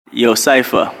Yo,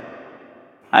 Cypher,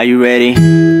 are you ready?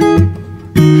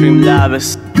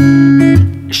 D.Lovers,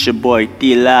 it's your boy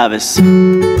D.Lovers.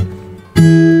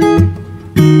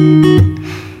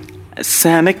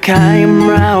 Sammy came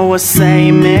round was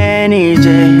say many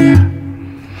day.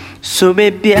 So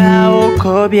baby, I'll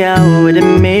call you with a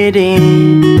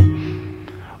meeting.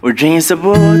 Or jeans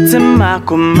about to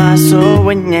my so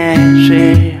when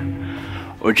you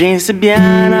or jeans to be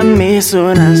an me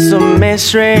soon and so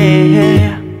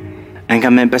mystery. And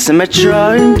come and pass a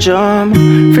metro in jump.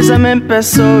 For some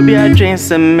peso be a dream,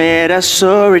 some made a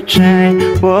sorry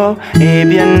chain. Whoa,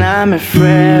 baby, and I'm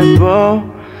afraid, whoa.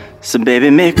 So baby,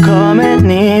 me call my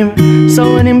name.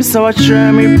 So when him so I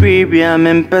try me, baby, I'm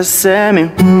in me,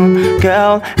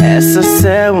 girl, as I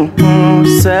say,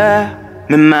 say.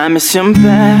 My mom is your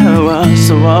power,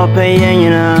 so I'll pay you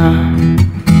now.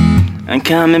 And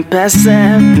come and pass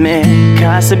me,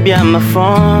 cause I be on my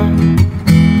phone.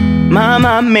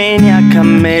 Mama mania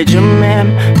come major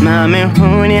mem, mama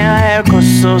hunia echo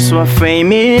so I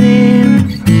frame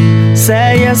it.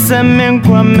 Say yes, I'm in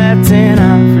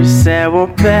Quamatina, for say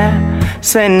what pet,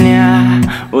 senya,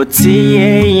 what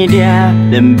tea,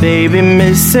 then baby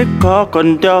miss a cock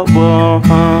on double.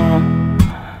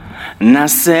 Na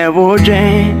say what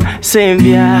Jane,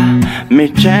 Savia, me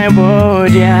try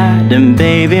wood, then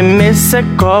baby miss a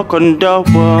cock on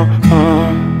double.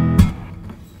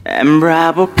 And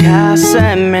bravo cast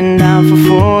and down for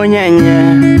phone,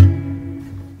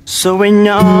 so when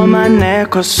you're my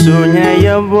neck or soon,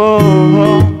 you wo.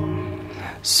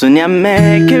 Soon you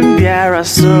make him be a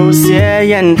so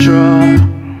say and draw.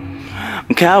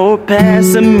 Cow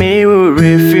pass me will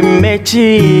refree.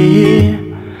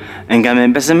 And come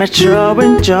and pass a metro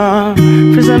and John.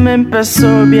 For some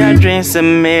peso be a dreams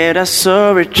and made a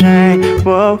sorry train.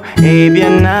 Whoa, baby,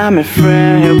 and I'm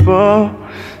afraid, whoa.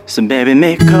 So baby,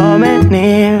 me call my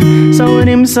name. So with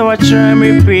him, so I try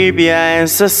me, baby, I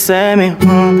answer me,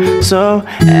 so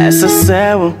as I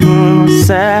say,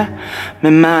 say, my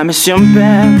mom is your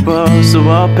pebble, so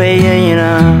I'll pay you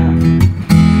know.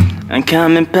 And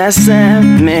come and pass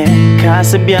me,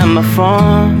 cause I be on my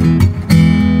phone.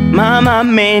 Mama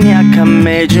mania come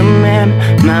major mem,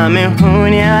 mama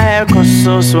hunia echo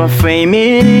so I frame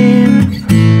it.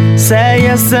 Say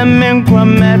yes, I'm in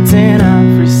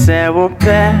Quamatina, for say what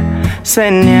pet,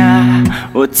 senya,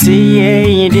 what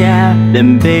tea,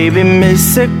 then baby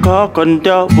miss a cock on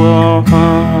double.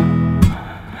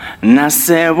 Na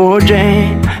say what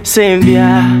Jane,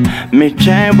 Savia, me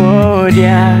try wood,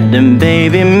 then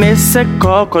baby miss a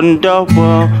cock on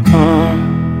double.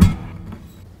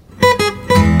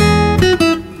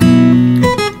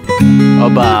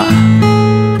 Oba,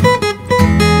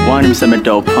 want him some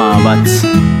dope, but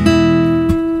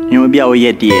you will be our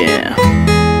yet, dear.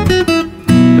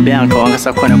 The Bianca on us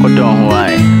a corner cordon,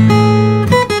 why?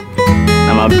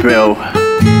 I'm a bro.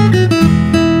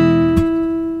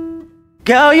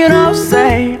 Girl, you don't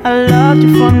say I loved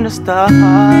you from the start.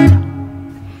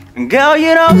 Girl,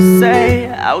 you don't say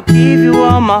I'll give you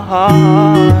all my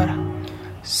heart.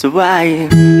 So why you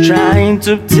trying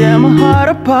to tear my heart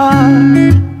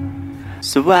apart?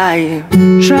 So why you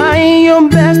trying your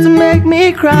best to make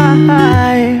me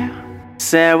cry?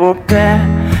 Say what pet,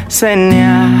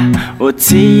 senya, what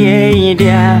tea,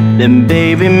 then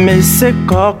baby miss a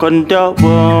cock on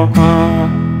double.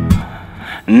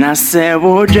 Na say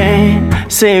what Jane,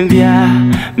 Savia,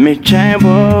 me try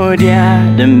wood,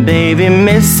 then baby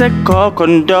miss a cock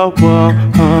on double.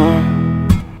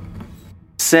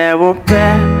 Say what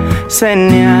pet,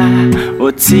 senya,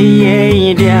 what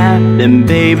tea, then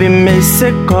baby miss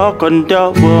a cock on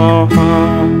double.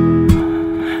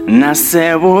 Na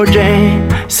say what Jane,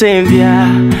 Savia,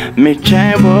 me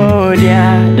try wood,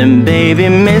 then baby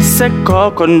miss a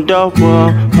cock on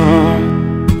double.